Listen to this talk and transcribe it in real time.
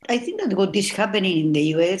I think that what is happening in the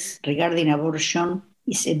US regarding abortion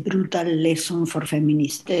is a brutal lesson for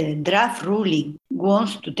feminists. The draft ruling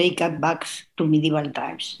wants to take us back to medieval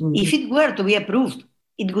times. If it were to be approved,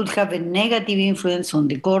 it would have a negative influence on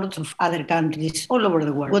the courts of other countries all over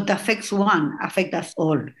the world. What affects one affects us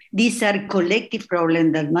all. These are collective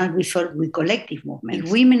problems that must be solved with collective movements.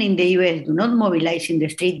 If women in the US do not mobilize in the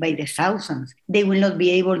street by the thousands, they will not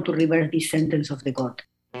be able to reverse this sentence of the court.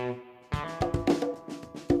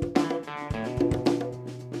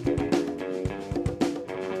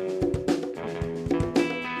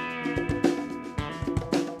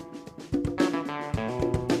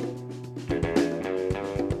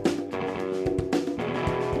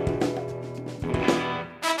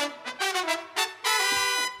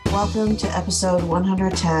 Welcome to episode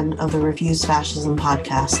 110 of the Refuse Fascism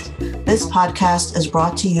podcast. This podcast is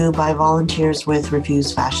brought to you by volunteers with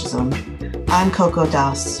Refuse Fascism. I'm Coco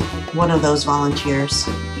Das, one of those volunteers,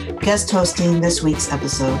 guest hosting this week's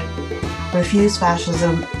episode. Refuse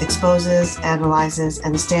Fascism exposes, analyzes,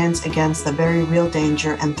 and stands against the very real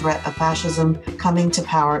danger and threat of fascism coming to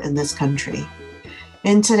power in this country.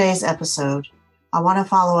 In today's episode, I want to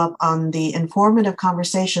follow up on the informative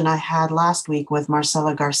conversation I had last week with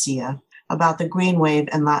Marcela Garcia about the Green Wave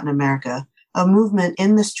in Latin America, a movement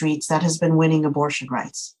in the streets that has been winning abortion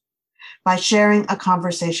rights, by sharing a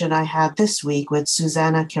conversation I had this week with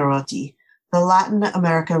Susana Chiarotti, the Latin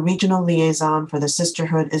America Regional Liaison for the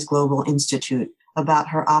Sisterhood is Global Institute, about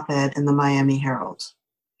her op-ed in the Miami Herald.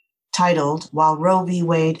 Titled, "While Roe v.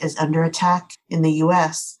 Wade is under attack in the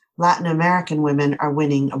U.S., Latin American women are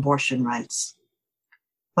winning abortion rights."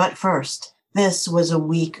 But first, this was a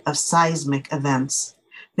week of seismic events,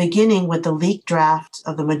 beginning with the leaked draft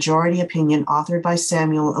of the majority opinion authored by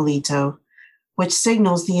Samuel Alito, which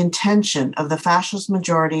signals the intention of the fascist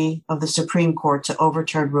majority of the Supreme Court to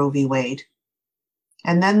overturn Roe v. Wade.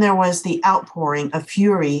 And then there was the outpouring of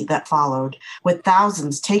fury that followed, with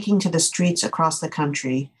thousands taking to the streets across the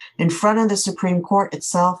country, in front of the Supreme Court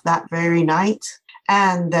itself that very night,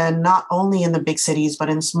 and then not only in the big cities, but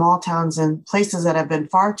in small towns and places that have been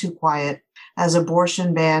far too quiet as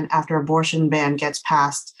abortion ban after abortion ban gets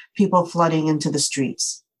passed, people flooding into the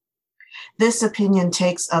streets. This opinion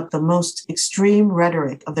takes up the most extreme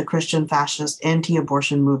rhetoric of the Christian fascist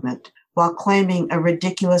anti-abortion movement, while claiming a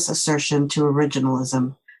ridiculous assertion to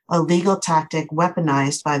originalism, a legal tactic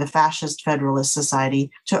weaponized by the Fascist Federalist Society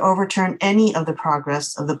to overturn any of the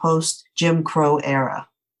progress of the post-Jim Crow era.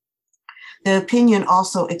 The opinion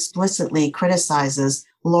also explicitly criticizes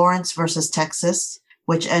Lawrence versus Texas,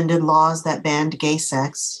 which ended laws that banned gay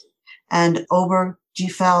sex, and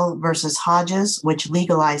Obergefell versus Hodges, which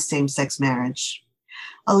legalized same-sex marriage.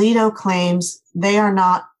 Alito claims they are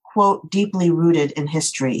not, quote, deeply rooted in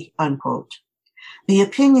history, unquote. The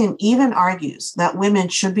opinion even argues that women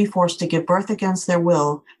should be forced to give birth against their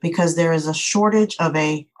will because there is a shortage of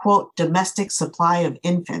a, quote, domestic supply of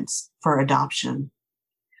infants for adoption.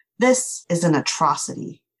 This is an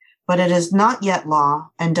atrocity, but it is not yet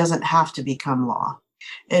law and doesn't have to become law.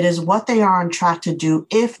 It is what they are on track to do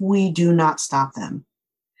if we do not stop them.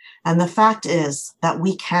 And the fact is that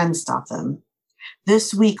we can stop them.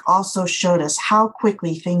 This week also showed us how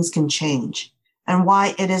quickly things can change and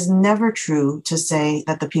why it is never true to say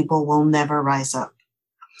that the people will never rise up.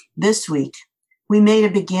 This week, we made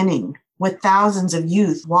a beginning with thousands of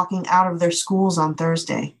youth walking out of their schools on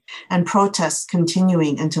Thursday and protests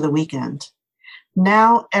continuing into the weekend.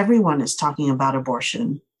 Now everyone is talking about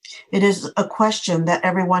abortion. It is a question that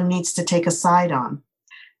everyone needs to take a side on.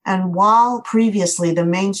 And while previously the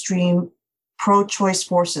mainstream pro-choice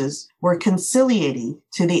forces were conciliating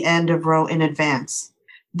to the end of Roe in advance,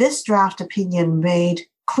 this draft opinion made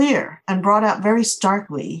clear and brought out very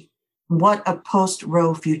starkly what a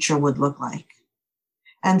post-Roe future would look like.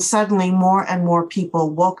 And suddenly more and more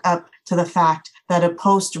people woke up to the fact that a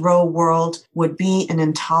post-Roe world would be an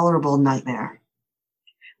intolerable nightmare.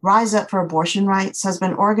 Rise Up for Abortion Rights has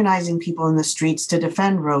been organizing people in the streets to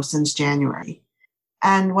defend Roe since January.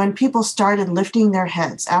 And when people started lifting their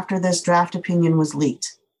heads after this draft opinion was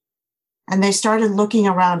leaked, and they started looking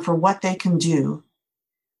around for what they can do,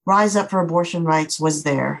 Rise Up for Abortion Rights was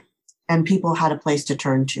there, and people had a place to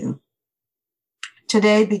turn to.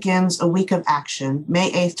 Today begins a week of action,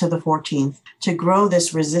 May 8th to the 14th, to grow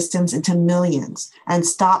this resistance into millions and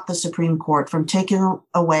stop the Supreme Court from taking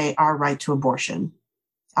away our right to abortion.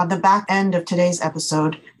 At the back end of today's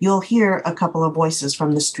episode, you'll hear a couple of voices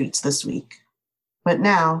from the streets this week. But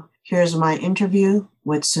now, here's my interview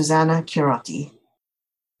with Susana Chiarotti.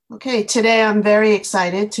 Okay, today I'm very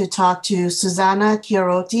excited to talk to Susana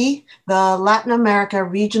Chiarotti, the Latin America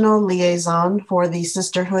Regional Liaison for the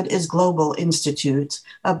Sisterhood is Global Institute,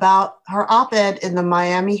 about her op-ed in the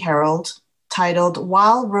Miami Herald titled,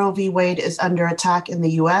 "While Roe v. Wade is under attack in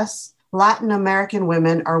the U.S., Latin American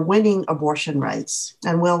women are winning abortion rights."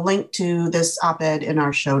 And we'll link to this op-ed in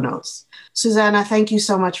our show notes. Susana, thank you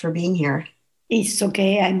so much for being here. It's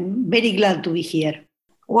okay. I'm very glad to be here.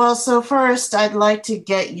 Well, so first, I'd like to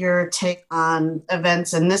get your take on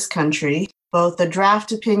events in this country, both the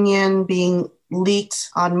draft opinion being leaked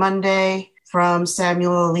on Monday from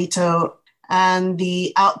Samuel Alito and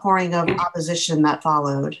the outpouring of opposition that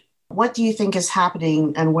followed. What do you think is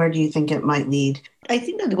happening and where do you think it might lead? I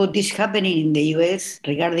think that what is happening in the US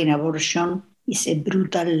regarding abortion is a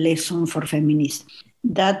brutal lesson for feminists.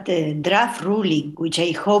 That draft ruling, which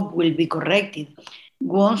I hope will be corrected,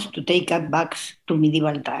 wants to take us back to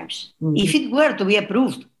medieval times. Mm-hmm. If it were to be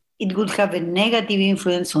approved, it would have a negative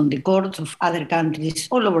influence on the courts of other countries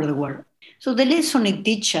all over the world. So the lesson it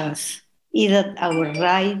teaches us is that our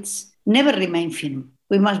rights never remain firm.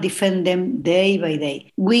 We must defend them day by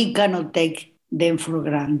day. We cannot take them for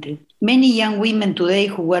granted. Many young women today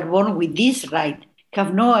who were born with this right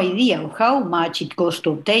have no idea of how much it costs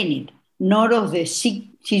to obtain it, nor of the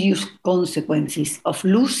serious consequences of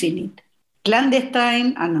losing it.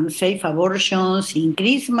 Clandestine and unsafe abortions,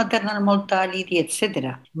 increased maternal mortality, etc.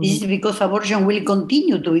 Mm-hmm. This is because abortion will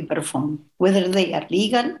continue to be performed, whether they are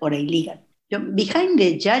legal or illegal. Behind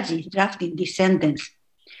the judges drafting this sentence,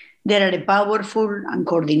 there are a powerful and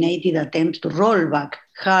coordinated attempts to roll back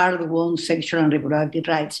hard-won sexual and reproductive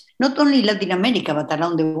rights, not only in Latin America, but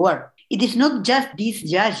around the world. It is not just these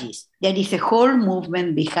judges. There is a whole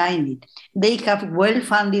movement behind it. They have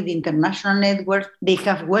well-funded international networks. They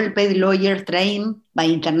have well-paid lawyers trained by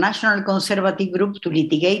international conservative groups to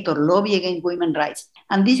litigate or lobby against women's rights.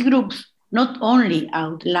 And these groups not only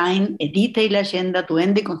outline a detailed agenda to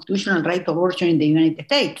end the constitutional right to abortion in the United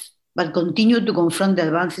States, but continue to confront the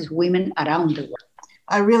advances of women around the world.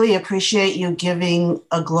 I really appreciate you giving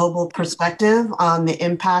a global perspective on the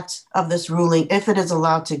impact of this ruling, if it is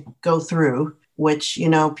allowed to go through, which,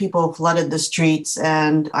 people flooded the streets.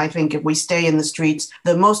 And I think if we stay in the streets,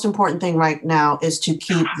 the most important thing right now is to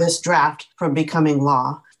keep this draft from becoming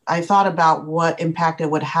law. I thought about what impact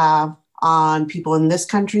it would have on people in this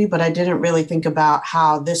country, but I didn't really think about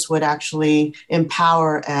how this would actually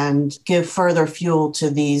empower and give further fuel to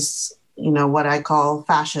these what I call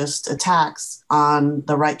fascist attacks on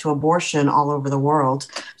the right to abortion all over the world.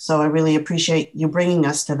 So I really appreciate you bringing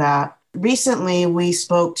us to that. Recently, we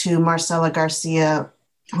spoke to Marcela Garcia,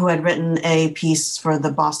 who had written a piece for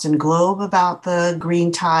the Boston Globe about the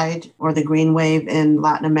green tide or the green wave in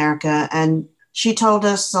Latin America. And she told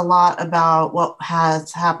us a lot about what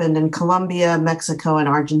has happened in Colombia, Mexico, and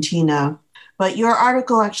Argentina. But your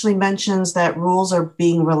article actually mentions that rules are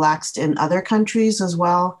being relaxed in other countries as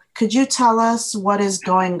well. Could you tell us what is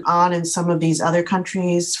going on in some of these other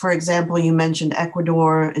countries? For example, you mentioned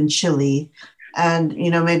Ecuador and Chile, and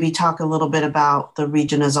maybe talk a little bit about the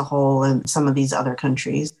region as a whole and some of these other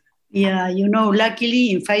countries. Yeah,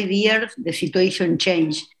 luckily in 5 years, the situation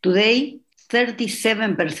changed. Today,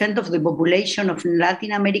 37% of the population of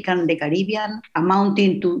Latin America and the Caribbean,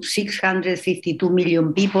 amounting to 652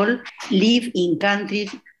 million people, live in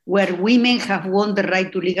countries where women have won the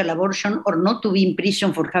right to legal abortion or not to be in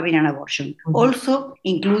prison for having an abortion, also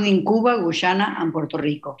including Cuba, Guyana, and Puerto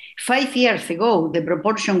Rico. 5 years ago, the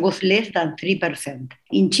proportion was less than 3%.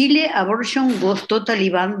 In Chile, abortion was totally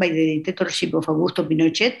banned by the dictatorship of Augusto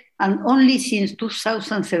Pinochet, and only since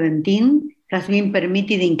 2017 has been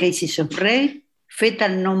permitted in cases of rape, fetal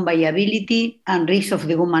non-viability, and risk of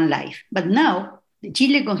the woman's life. But now, the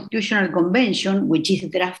Chile Constitutional Convention, which is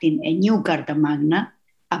drafting a new Carta Magna,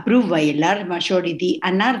 approved by a large majority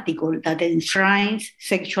an article that enshrines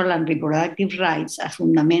sexual and reproductive rights as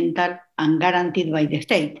fundamental and guaranteed by the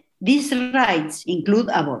state. These rights include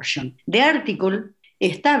abortion. The article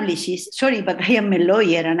establishes, sorry, but I am a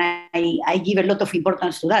lawyer and I give a lot of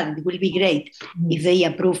importance to that. It will be great if they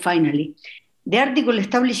approve finally. The article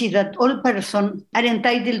establishes that all persons are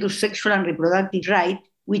entitled to sexual and reproductive rights,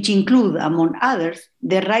 which include, among others,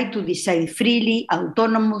 the right to decide freely,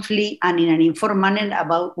 autonomously, and in an informed manner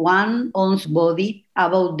about one's own body,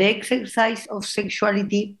 about the exercise of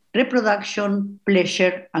sexuality, reproduction,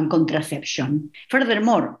 pleasure, and contraception.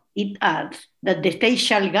 Furthermore, it adds that the state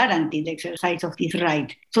shall guarantee the exercise of this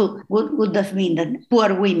right. So what does mean? That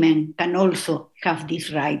poor women can also have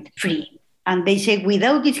this right free. And they say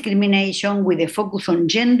without discrimination, with a focus on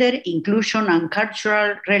gender, inclusion, and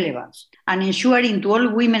cultural relevance, and ensuring to all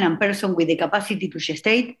women and persons with the capacity to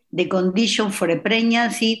gestate the condition for a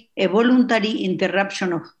pregnancy, a voluntary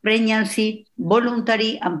interruption of pregnancy,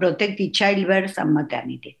 voluntary and protected childbirth and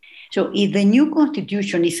maternity. So if the new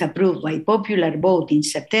constitution is approved by popular vote in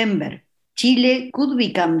September, Chile could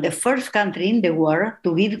become the first country in the world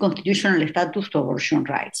to give constitutional status to abortion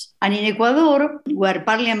rights. And in Ecuador, where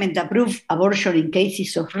parliament approved abortion in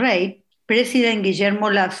cases of rape, President Guillermo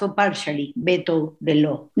Lasso partially vetoed the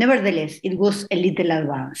law. Nevertheless, it was a little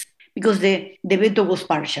advanced because the veto was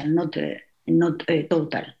partial, not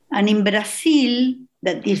total. And in Brazil,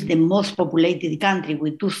 that is the most populated country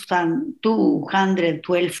with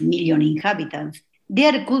 212 million inhabitants,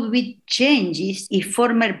 there could be changes if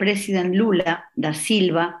former President Lula da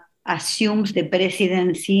Silva assumes the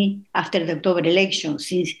presidency after the October election,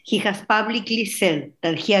 since he has publicly said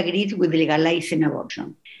that he agrees with legalizing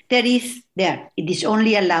abortion. It is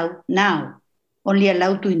only allowed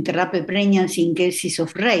to interrupt a pregnancy in cases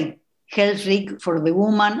of rape, health risk for the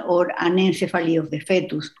woman, or anencephaly of the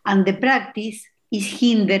fetus. And the practice is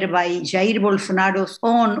hindered by Jair Bolsonaro's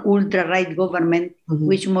own ultra-right government,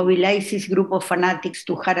 which mobilizes a group of fanatics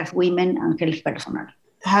to harass women and health personnel.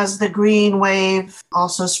 Has the green wave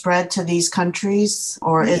also spread to these countries,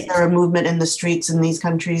 or is there a movement in the streets in these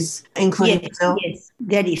countries, including Brazil? Yes,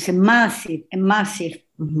 there is a massive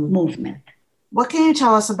movement. What can you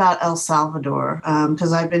tell us about El Salvador?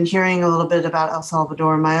 Because I've been hearing a little bit about El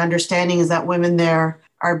Salvador. My understanding is that women there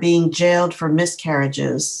are being jailed for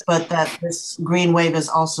miscarriages, but that this green wave is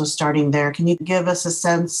also starting there. Can you give us a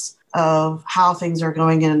sense of how things are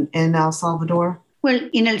going in El Salvador? Well,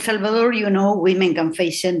 in El Salvador, women can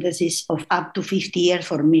face sentences of up to 50 years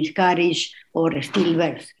for miscarriage or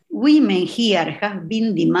stillbirth. Women here have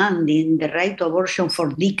been demanding the right to abortion for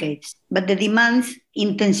decades, but the demands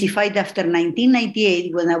intensified after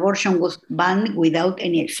 1998 when abortion was banned without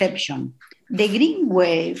any exception. The green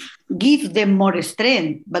wave gives them more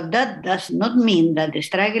strength, but that does not mean that the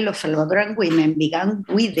struggle of Salvadoran women began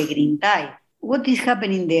with the green tide. What is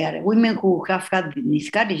happening there? Women who have had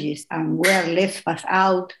miscarriages and were left passed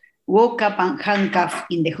out, woke up and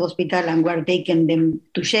handcuffed in the hospital and were taken them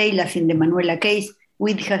to jail, as in the Manuela case,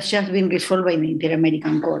 which has just been resolved by the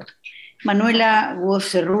Inter-American Court. Manuela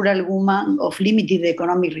was a rural woman of limited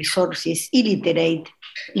economic resources, illiterate,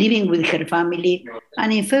 living with her family.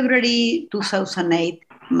 And in February 2008,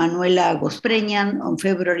 Manuela was pregnant. On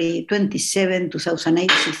February 27,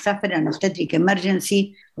 2008, she suffered an obstetric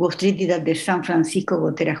emergency, was treated at the San Francisco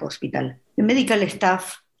Gotera Hospital. The medical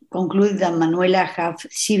staff concluded that Manuela had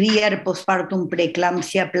severe postpartum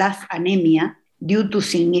preeclampsia plus anemia due to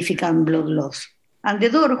significant blood loss. And the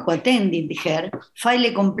doctor who attended her filed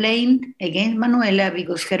a complaint against Manuela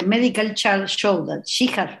because her medical chart showed that she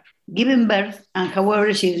had given birth and,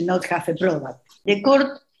 however, she did not have a product. The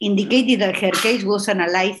court indicated that her case was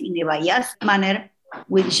analyzed in a biased manner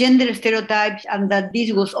with gender stereotypes and that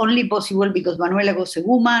this was only possible because Manuela was a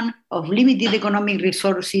woman of limited economic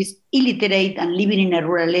resources, illiterate, and living in a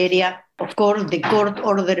rural area. Of course, the court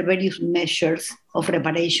ordered various measures of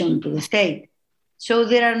reparation to the state. So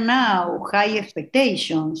there are now high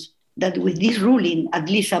expectations that with this ruling, at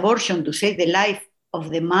least abortion to save the life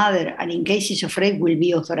of the mother and in cases of rape will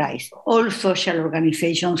be authorized. All social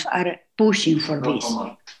organizations are pushing for this.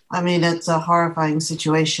 I mean, it's a horrifying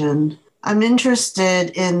situation. I'm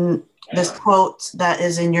interested in this quote that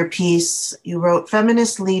is in your piece. You wrote,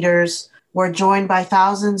 "Feminist leaders were joined by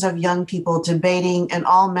thousands of young people debating in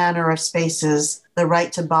all manner of spaces the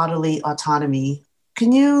right to bodily autonomy."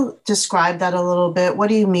 Can you describe that a little bit? What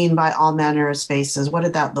do you mean by all manner of spaces? What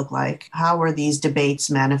did that look like? How were these debates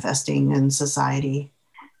manifesting in society?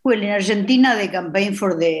 Well, in Argentina, the campaign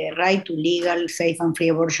for the right to legal, safe, and free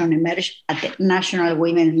abortion emerged at a national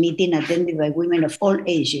women's meeting attended by women of all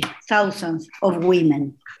ages, thousands of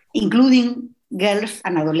women, including girls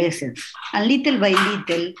and adolescents. And little by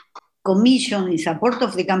little, commissions in support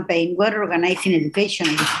of the campaign were organizing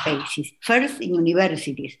educational spaces, first in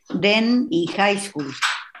universities, then in high schools.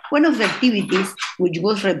 One of the activities, which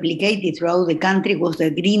was replicated throughout the country, was the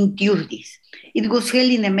Green Tuesdays. It was held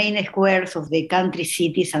in the main squares of the country's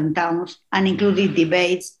cities and towns and included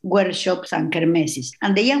debates, workshops, and kermesses.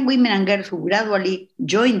 And the young women and girls who gradually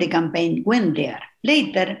joined the campaign went there.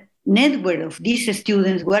 Later, networks of these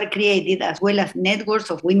students were created, as well as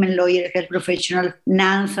networks of women lawyers, health professionals,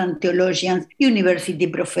 nuns and theologians, university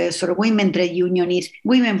professors, women trade unionists,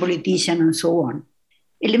 women politicians, and so on.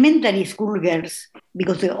 Elementary school girls,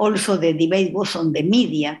 because also the debate was on the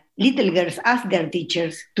media, little girls asked their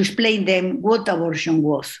teachers to explain them what abortion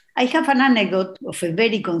was. I have an anecdote of a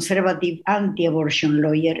very conservative anti-abortion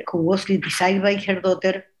lawyer who was criticized by her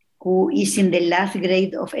daughter, who is in the last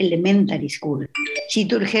grade of elementary school. She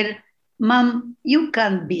told her, "Mom, you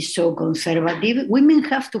can't be so conservative. Women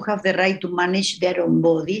have to have the right to manage their own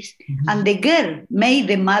bodies." Mm-hmm. And the girl made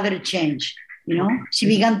the mother change. She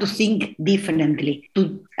began to think differently,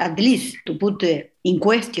 to at least to put in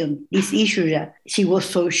question this issue that she was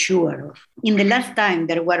so sure of. In the last time,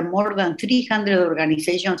 there were more than 300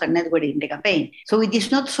 organizations and networks in the campaign. So it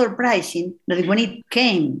is not surprising that when it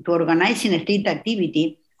came to organizing a street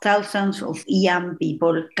activity, thousands of young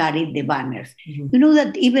people carried the banners. Mm-hmm. You know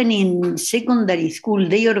that even in secondary school,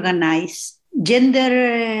 they organize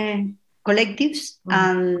gender collectives, mm-hmm.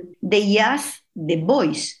 and they ask the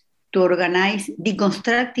boys to organize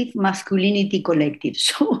deconstructive masculinity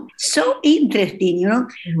collectives. So interesting,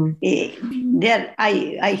 Mm-hmm. There,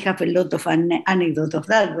 I have a lot of anecdotes of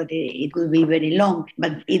that, but it would be very long.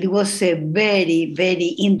 But it was a very,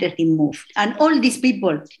 very interesting move. And all these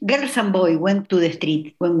people, girls and boys, went to the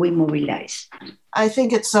street when we mobilized. I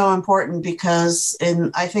think it's so important because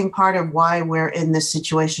I think part of why we're in this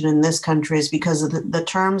situation in this country is because of the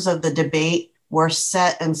terms of the debate were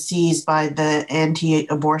set and seized by the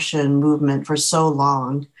anti-abortion movement for so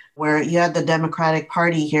long, where you had the Democratic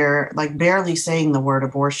Party here, like barely saying the word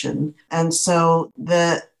abortion. And so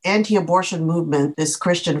the anti-abortion movement, this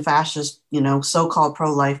Christian fascist, so-called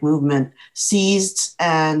pro-life movement, seized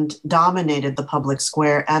and dominated the public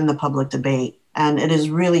square and the public debate. And it is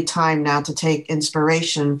really time now to take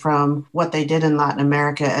inspiration from what they did in Latin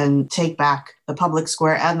America and take back the public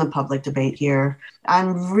square and the public debate here.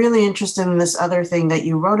 I'm really interested in this other thing that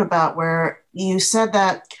you wrote about, where you said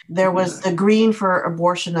that there was the green for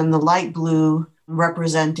abortion and the light blue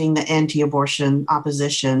representing the anti-abortion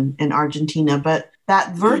opposition in Argentina, but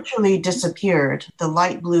that virtually disappeared. The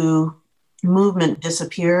light blue movement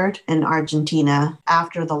disappeared in Argentina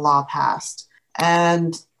after the law passed.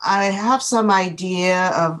 And I have some idea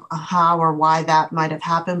of how or why that might have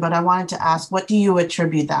happened, but I wanted to ask, what do you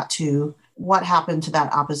attribute that to? What happened to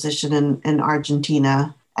that opposition in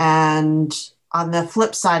Argentina? And on the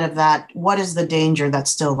flip side of that, what is the danger that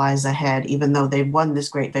still lies ahead, even though they've won this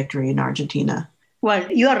great victory in Argentina? Well,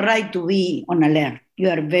 you are right to be on alert. You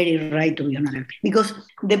are very right to be on alert. Because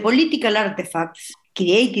the political artifacts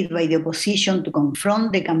created by the opposition to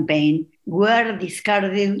confront the campaign were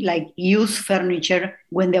discarded like used furniture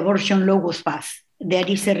when the abortion law was passed. There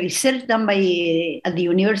is a research done at the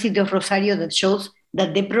University of Rosario that shows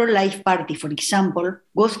that the pro-life party, for example,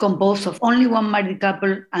 was composed of only one married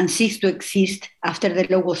couple and ceased to exist after the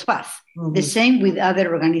law was passed. Mm-hmm. The same with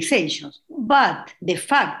other organizations. But the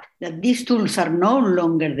fact that these tools are no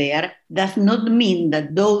longer there does not mean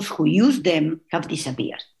that those who use them have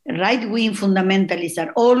disappeared. Right-wing fundamentalists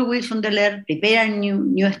are always on the alert, preparing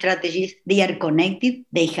new strategies. They are connected,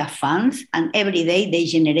 they have funds, and every day they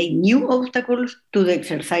generate new obstacles to the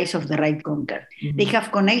exercise of the right conquer. Mm-hmm. They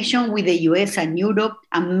have connection with the US and Europe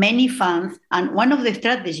and many funds, and one of the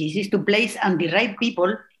strategies is to place anti-right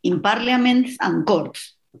people in parliaments and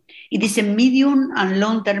courts. It is a medium and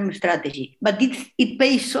long-term strategy, but it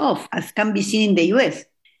pays off, as can be seen in the US.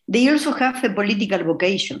 They also have a political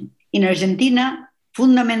vocation. In Argentina,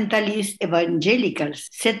 fundamentalist evangelicals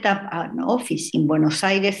set up an office in Buenos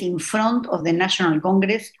Aires in front of the National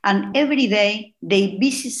Congress, and every day they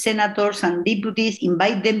visit senators and deputies,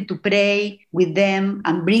 invite them to pray with them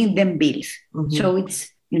and bring them bills. Mm-hmm. So it's,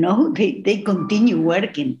 they continue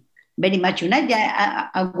working very much united.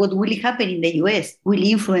 What will happen in the US will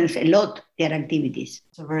influence a lot their activities.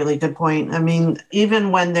 That's a really good point. I mean,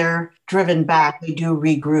 even when they're driven back, they do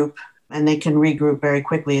regroup. And they can regroup very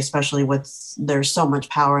quickly, especially there's so much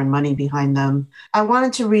power and money behind them. I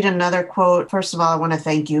wanted to read another quote. First of all, I want to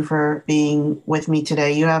thank you for being with me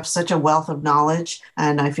today. You have such a wealth of knowledge,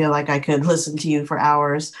 and I feel like I could listen to you for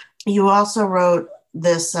hours. You also wrote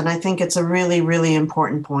this, and I think it's a really, really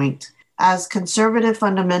important point. As conservative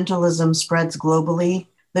fundamentalism spreads globally,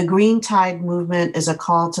 the Green Tide movement is a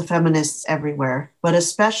call to feminists everywhere, but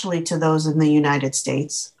especially to those in the United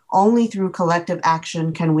States. Only through collective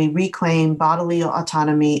action can we reclaim bodily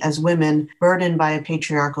autonomy as women burdened by a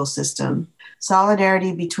patriarchal system.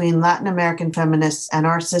 Solidarity between Latin American feminists and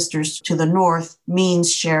our sisters to the north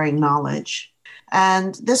means sharing knowledge.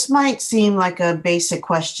 And this might seem like a basic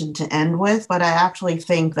question to end with, but I actually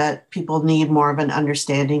think that people need more of an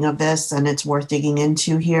understanding of this, and it's worth digging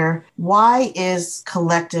into here. Why is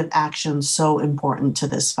collective action so important to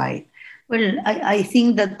this fight? Well, I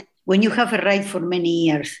think that When you have a right for many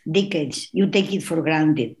years, decades, you take it for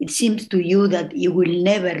granted. It seems to you that you will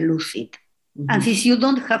never lose it. Mm-hmm. And since you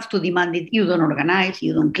don't have to demand it, you don't organize,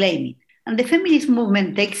 you don't claim it. And the feminist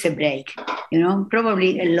movement takes a break,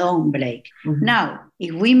 probably a long break. Mm-hmm. Now,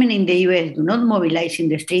 if women in the US do not mobilize in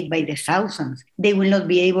the street by the thousands, they will not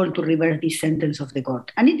be able to reverse this sentence of the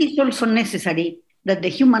court. And it is also necessary that the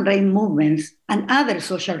human rights movements and other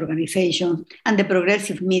social organizations and the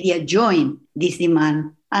progressive media join this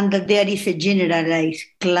demand, and that there is a generalized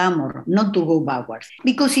clamor not to go backwards,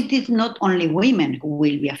 because it is not only women who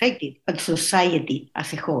will be affected, but society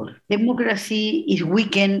as a whole. Democracy is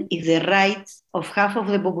weakened if the rights of half of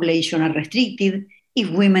the population are restricted, if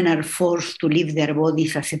women are forced to leave their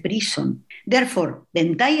bodies as a prison. Therefore, the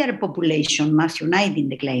entire population must unite in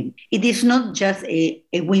the claim. It is not just a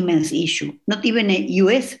women's issue, not even a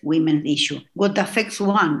US women's issue. What affects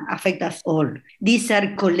one affects us all. These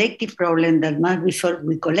are collective problems that must be solved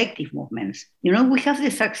with collective movements. We have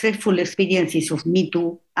the successful experiences of Me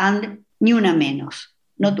Too and Ni Una Menos,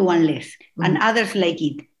 not one less, and others like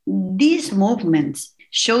it. These movements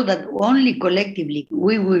show that only collectively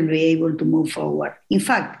we will be able to move forward. In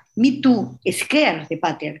fact, Me Too scares the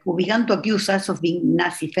patriarch, who began to accuse us of being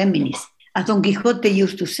Nazi feminists. As Don Quixote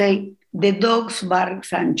used to say, the dogs bark,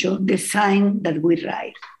 Sancho, the sign that we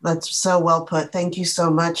ride. That's so well put. Thank you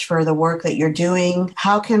so much for the work that you're doing.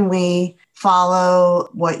 How can we follow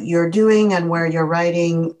what you're doing and where you're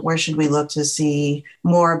writing? Where should we look to see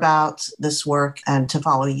more about this work and to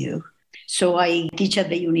follow you? So I teach at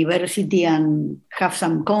the university and have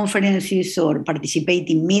some conferences or participate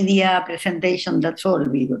in media presentation. That's all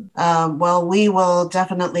we do. Well, we will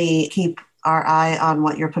definitely keep our eye on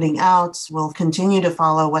what you're putting out. We'll continue to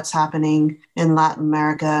follow what's happening in Latin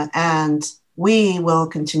America, and we will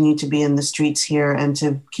continue to be in the streets here and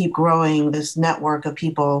to keep growing this network of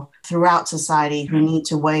people throughout society who need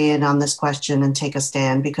to weigh in on this question and take a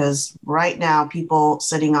stand, because right now people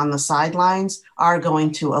sitting on the sidelines are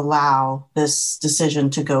going to allow this decision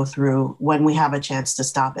to go through when we have a chance to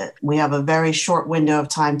stop it. We have a very short window of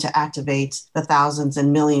time to activate the thousands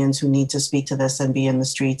and millions who need to speak to this and be in the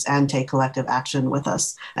streets and take collective action with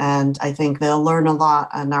us. And I think they'll learn a lot,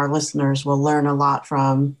 and our listeners will learn a lot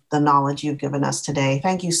from the knowledge you've given us today.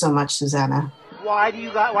 Thank you so much, Susana. Why did you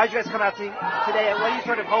guys come out today? What do you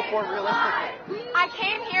sort of hope for realistically? I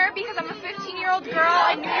came here because I'm a 15-year-old girl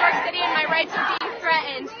in New York City and my rights are being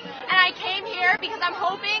threatened. And I came here because I'm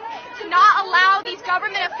hoping to not allow these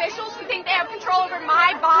government officials who think they have control over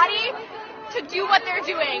my body to do what they're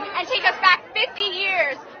doing and take us back 50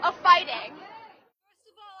 years of fighting. First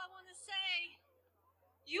of all, I want to say,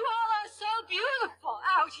 you all are so beautiful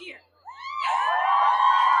out here.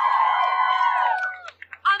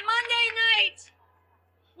 On Monday night,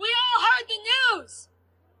 we all heard the news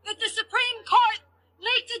that the Supreme Court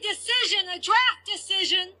leaked a draft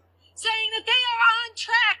decision, saying that they are on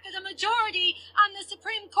track, that a majority on the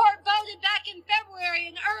Supreme Court voted back in February,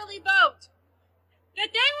 an early vote, that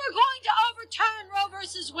they were going to overturn Roe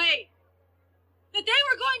versus Wade, that they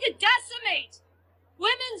were going to decimate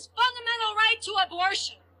women's fundamental right to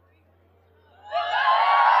abortion.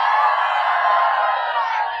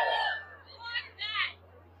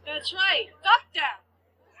 That's right. Fuck that.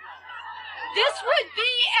 This would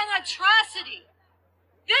be an atrocity.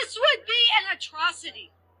 This would be an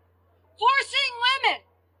atrocity. Forcing women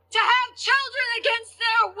to have children against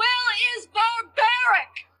their will is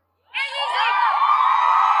barbaric.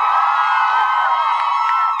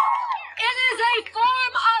 It is a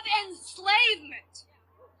form of enslavement.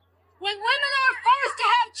 When women are forced to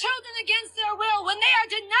have children against their will, when they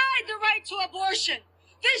are denied the right to abortion,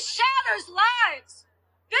 this shatters lives.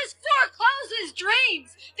 This forecloses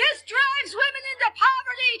dreams. This drives women into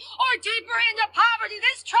poverty or deeper into poverty.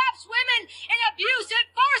 This traps women in abuse.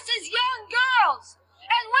 It forces young girls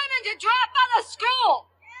and women to drop out of school,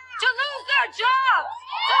 to lose their jobs,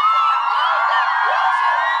 to foreclose their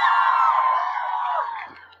future.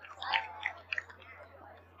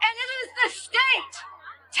 And it is the state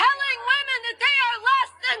telling women that they are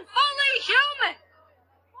less than fully human.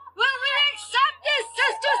 Will we accept this,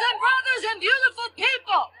 sisters and brothers and beautiful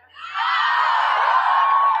people?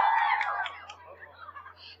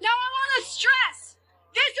 Now I want to stress,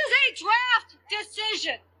 this is a draft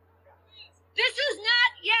decision. This is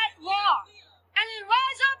not yet law. And in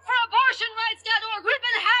RiseUpForAbortionRights.org, we've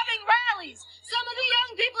been having rallies. Some of the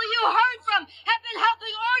young people you heard from have been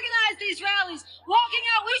helping organize these rallies, walking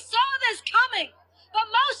out. We saw this coming,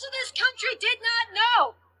 but most of this country did not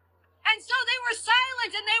know. And so they were silent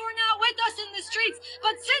and they were not with us in the streets.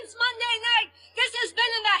 But since Monday night, this has been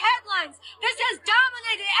in the headlines. This has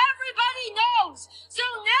dominated. Everybody knows. So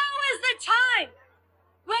now is the time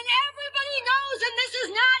when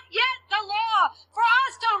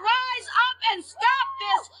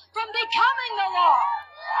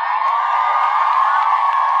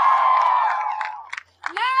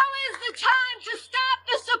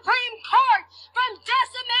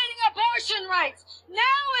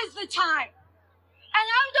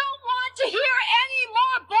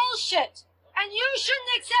bullshit, and you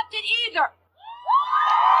shouldn't accept it either.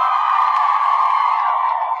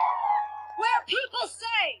 Where people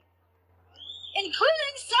say,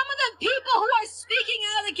 including some of the people who are speaking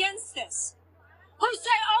out against this, who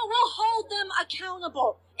say, oh, we'll hold them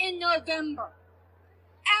accountable in November,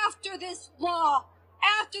 after this law,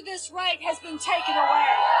 after this right has been taken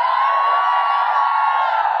away.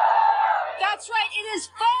 That's right, it is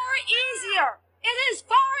far easier. It is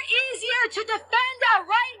far easier to defend a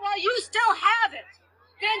right while you still have it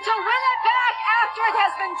than to win it back after it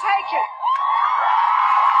has been taken.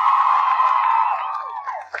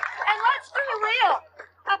 And let's be real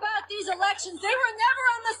about these elections. They were never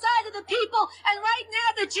on the side of the people, and right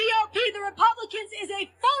now the GOP, the Republicans, is a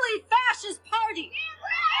fully fascist party.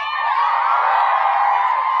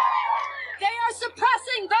 They are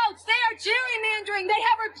suppressing votes. They are gerrymandering. They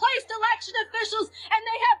have replaced election officials, and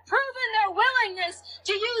they have proven their willingness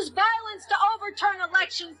to use violence to overturn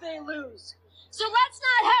elections they lose. So let's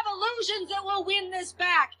not have illusions that we'll win this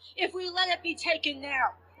back if we let it be taken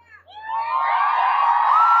now.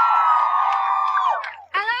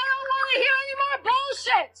 And I don't want to hear any more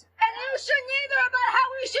bullshit. And you shouldn't either, about how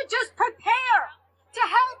we should just prepare to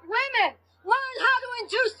help women learn how to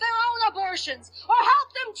induce their own abortions, or help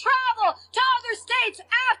them travel to other states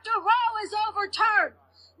after Roe is overturned.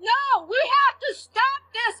 No, we have to stop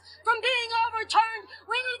this from being overturned.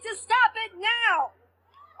 We need to stop it now.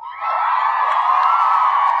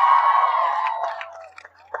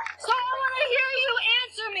 So I want to hear you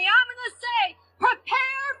answer me. I'm going to say,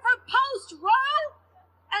 prepare for post-Roe,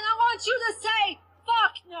 and I want you to say,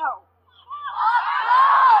 fuck no.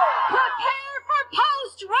 Prepare for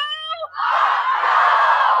post-Roe.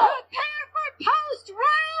 Prepare for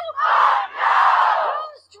post-Roe.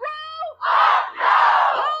 Post-Roe.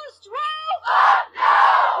 Post-Roe.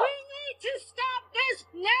 We need to stop this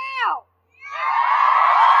now.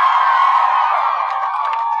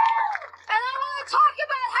 And I want to talk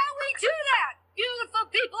about how we do that, beautiful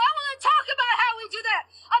people. I want to talk about how we do that.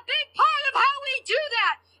 A big part of how we do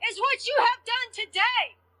that is what you have done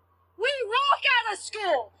today. We walk out of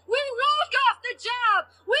school. We walk off the job.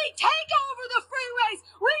 We take over the freeways.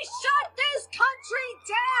 We shut this country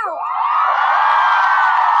down.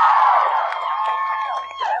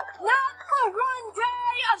 Not for one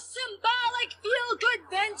day of symbolic feel-good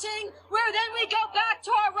venting where then we go back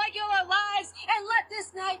to our regular lives and let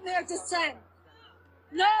this nightmare descend.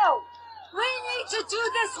 No. We need to do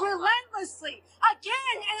this relentlessly,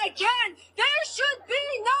 again and again. There should be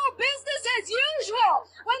no business as usual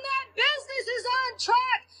when that business is on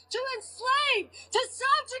track to enslave, to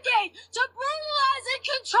subjugate, to brutalize and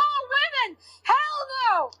control women. Hell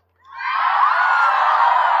no!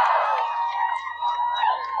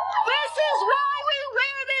 This is why we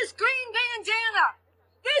wear this green bandana.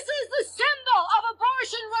 This is the symbol of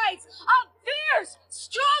abortion rights, of fierce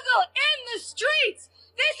struggle in the streets.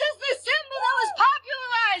 This is the symbol that was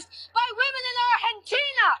popularized by women in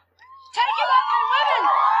Argentina, taken up by women,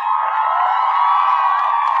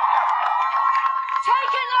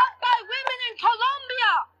 taken up by women in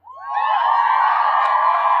Colombia,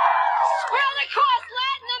 spread across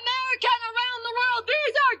Latin America and around the world.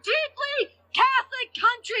 These are deeply Catholic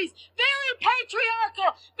countries, very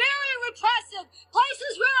patriarchal, very repressive,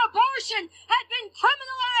 places where abortion had been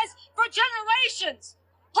criminalized for generations.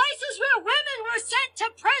 Places where women were sent to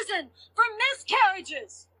prison for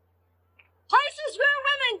miscarriages. Places where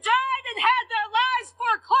women died and had their lives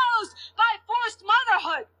foreclosed by forced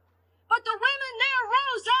motherhood. But the women there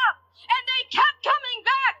rose up, and they kept coming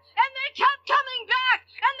back, and they kept coming back,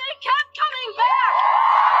 and they kept coming back.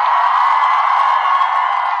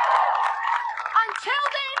 Until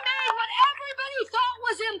they made what everybody thought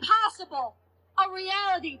was impossible a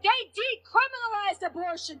reality. They decriminalized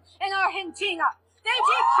abortion in Argentina. They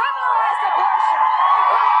decriminalized abortion in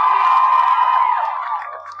Colombia.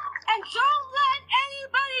 And don't let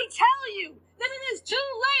anybody tell you that it is too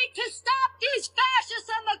late to stop these fascists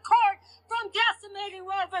on the court from decimating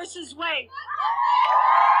Roe versus Wade.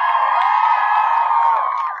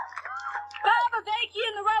 Bob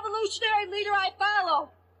Avakian, the revolutionary leader I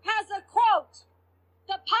follow, has a quote: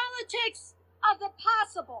 "The politics of the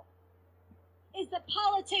possible is the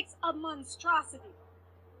politics of monstrosity."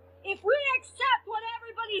 If we accept what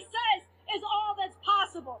everybody says is all that's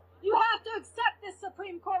possible, you have to accept this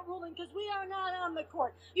Supreme Court ruling because we are not on the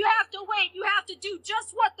court. You have to wait. You have to do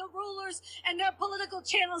just what the rulers and their political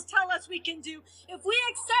channels tell us we can do. If we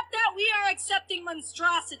accept that, we are accepting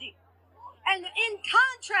monstrosity. And in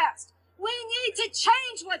contrast, we need to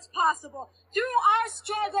change what's possible through our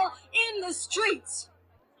struggle in the streets.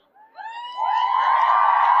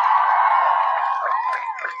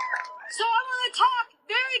 So I want to talk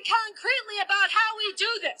very concretely about how we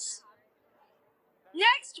do this.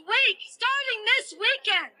 Next week, starting this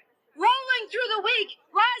weekend, rolling through the week,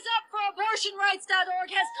 RiseUpForAbortionRights.org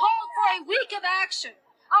has called for a week of action,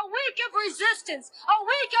 a week of resistance, a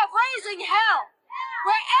week of raising hell,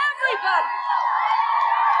 where everybody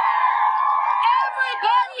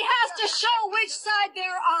has to show which side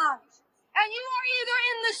they're on. And you are either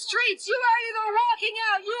in the streets, you are either walking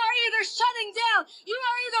out, you are either shutting down, you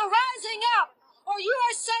are either rising up, or you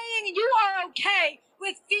are saying you are okay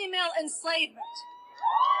with female enslavement.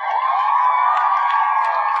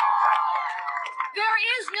 There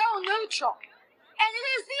is no neutral, and it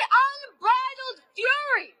is the unbridled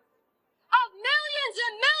fury of millions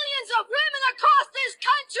and millions of women across this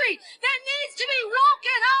country that needs to be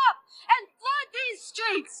woken up and flood these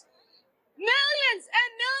streets. Millions and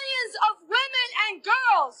millions of women and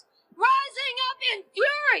girls rising up in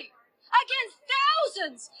fury against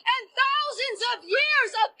thousands and thousands of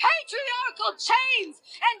years of patriarchal chains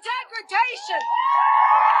and degradation.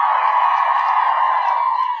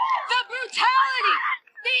 The brutality,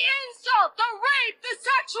 the insult, the rape, the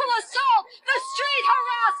sexual assault, the street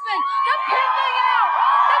harassment, the pimping out,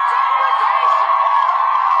 the degradation.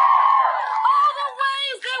 All the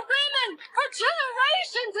ways that women for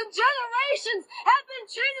generations and generations have been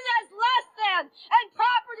treated as less than and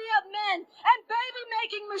property of men and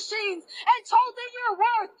baby-making machines and told that your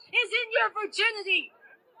worth is in your virginity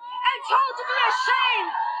and told to be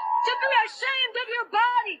ashamed of your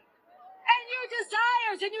body and your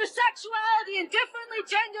desires and your sexuality and differently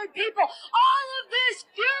gendered people. All of this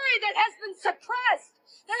fury that has been suppressed,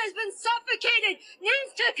 that has been suffocated,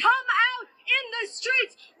 needs to come out in the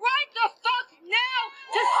streets right the fuck now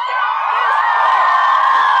to stop this.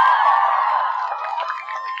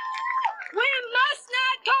 We must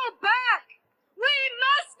not go back. We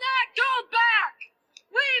must not go back.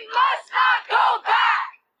 We must not go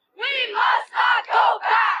back. We must not go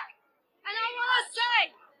back. And I want to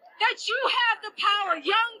say that you have the power.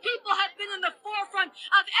 Young people have been in the forefront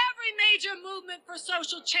of every major movement for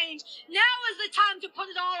social change. Now is the time to put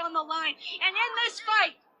it all on the line. And in this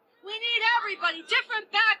fight, we need everybody, different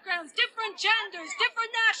backgrounds, different genders,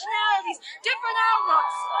 different nationalities, different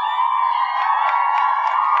outlooks,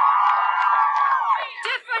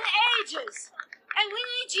 different ages. And we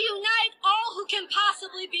need to unite all who can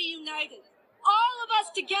possibly be united. All of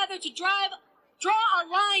us together to draw a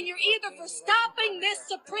line. You're either for stopping this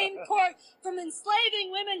Supreme Court from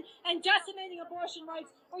enslaving women and decimating abortion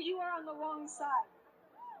rights, or you are on the wrong side.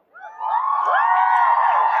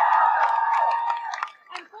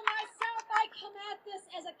 And for myself, I come at this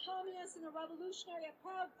as a communist and a revolutionary, a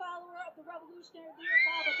proud follower of the revolutionary leader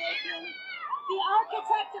Bob Avakian, the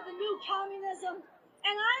architect of the new communism.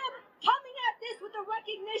 And I am coming at this with the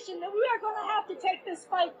recognition that we are going to have to take this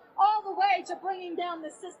fight all the way to bringing down the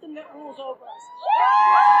system that rules over us.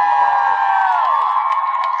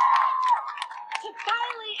 To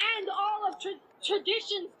finally end all of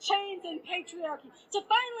traditions, chains, and patriarchy. To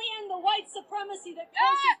finally end the white supremacy that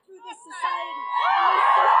courses through this society and this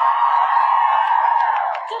system.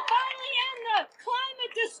 To finally end the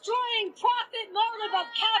climate-destroying profit motive of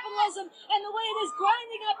capitalism and the way it is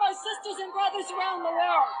grinding up our sisters and brothers around the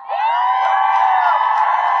world.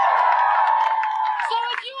 So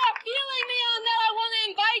if you are feeling me on that, I want to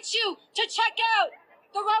invite you to check out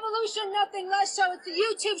the Revolution Nothing Less show. It's a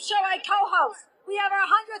YouTube show I co-host. We have our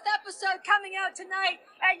 100th episode coming out tonight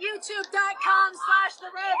at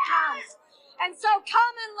youtube.com/therevcoms. And so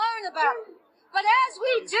come and learn about it. But as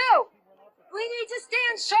we do, we need to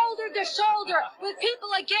stand shoulder to shoulder with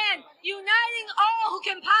people again, uniting all who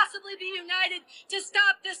can possibly be united to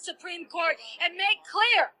stop this Supreme Court and make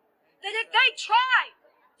clear that if they try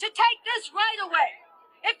to take this right away,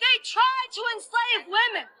 if they try to enslave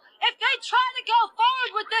women, if they try to go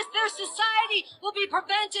forward with this, their society will be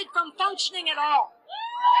prevented from functioning at all.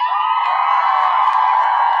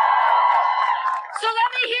 So let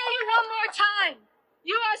me hear you one more time.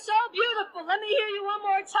 You are so beautiful. Let me hear you one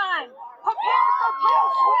more time. Prepare for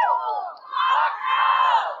post-road.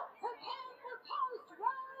 Prepare for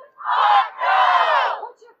post-road.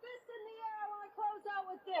 Put your fist in the air. I want to close out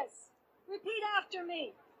with this. Repeat after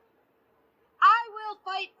me. I will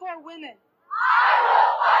fight for women. I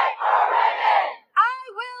will fight for women. I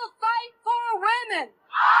will fight for women.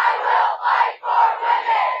 I will fight for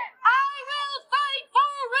women. I will fight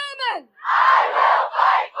for women. I will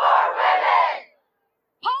fight for women.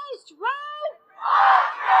 Post-road.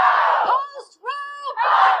 Post-road. Post-road.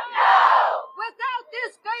 Post-road. Without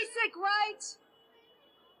this basic right,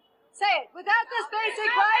 say it, without this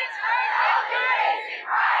basic right,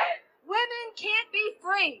 women can't be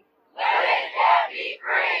free. Women can't be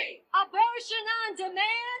free. Abortion on on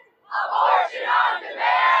demand. Abortion on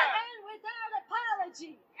demand. And without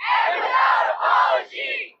apology. And without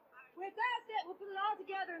apology. Without that, we'll put it all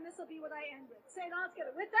together and this will be what I end with. Say it all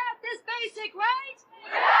together. Without this basic right.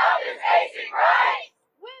 Without this basic right.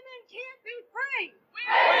 Women can't be free.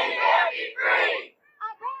 Women can't be free.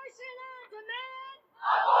 Abortion on demand.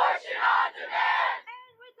 Abortion on demand.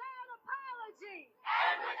 And without apology.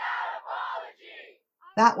 And without apology.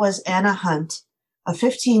 That was Anna Hunt, a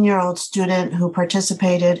 15-year-old student who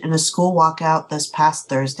participated in a school walkout this past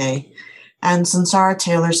Thursday, and Sansara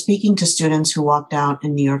Taylor speaking to students who walked out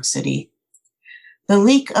in New York City. The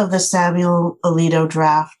leak of the Samuel Alito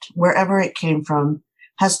draft, wherever it came from,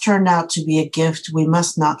 has turned out to be a gift we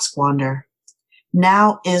must not squander.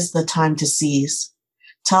 Now is the time to seize.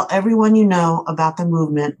 Tell everyone you know about the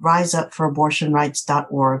movement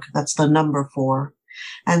riseupforabortionrights.org, that's the number 4,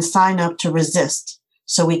 and sign up to resist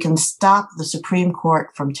so we can stop the Supreme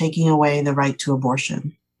Court from taking away the right to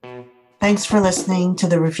abortion. Thanks for listening to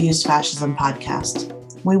the Refuse Fascism podcast.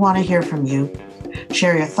 We want to hear from you.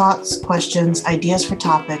 Share your thoughts, questions, ideas for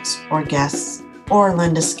topics or guests, or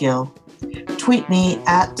lend a skill. Tweet me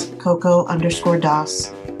at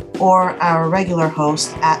Coco_Das or our regular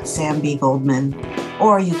host at Sam B. Goldman,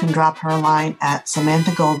 or you can drop her a line at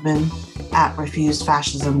Samantha Goldman at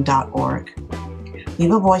refusefascism.org.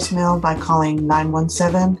 Leave a voicemail by calling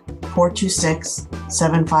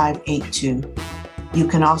 917-426-7582. You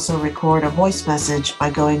can also record a voice message by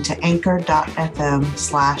going to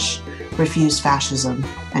anchor.fm/refusefascism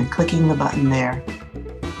and clicking the button there.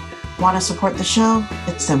 Want to support the show?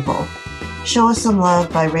 It's simple. Show us some love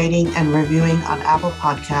by rating and reviewing on Apple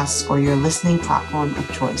Podcasts or your listening platform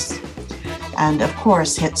of choice. And of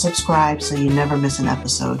course, hit subscribe so you never miss an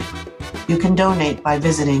episode. You can donate by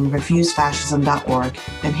visiting refusefascism.org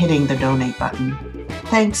and hitting the donate button.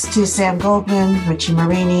 Thanks to Sam Goldman, Richie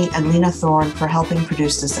Marini, and Lena Thorne for helping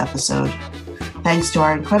produce this episode. Thanks to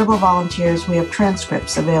our incredible volunteers, we have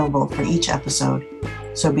transcripts available for each episode.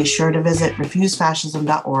 So be sure to visit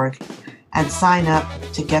refusefascism.org and sign up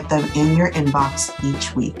to get them in your inbox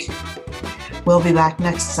each week. We'll be back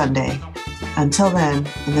next Sunday. Until then,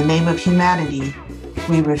 in the name of humanity,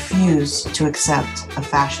 we refuse to accept a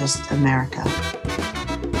fascist America.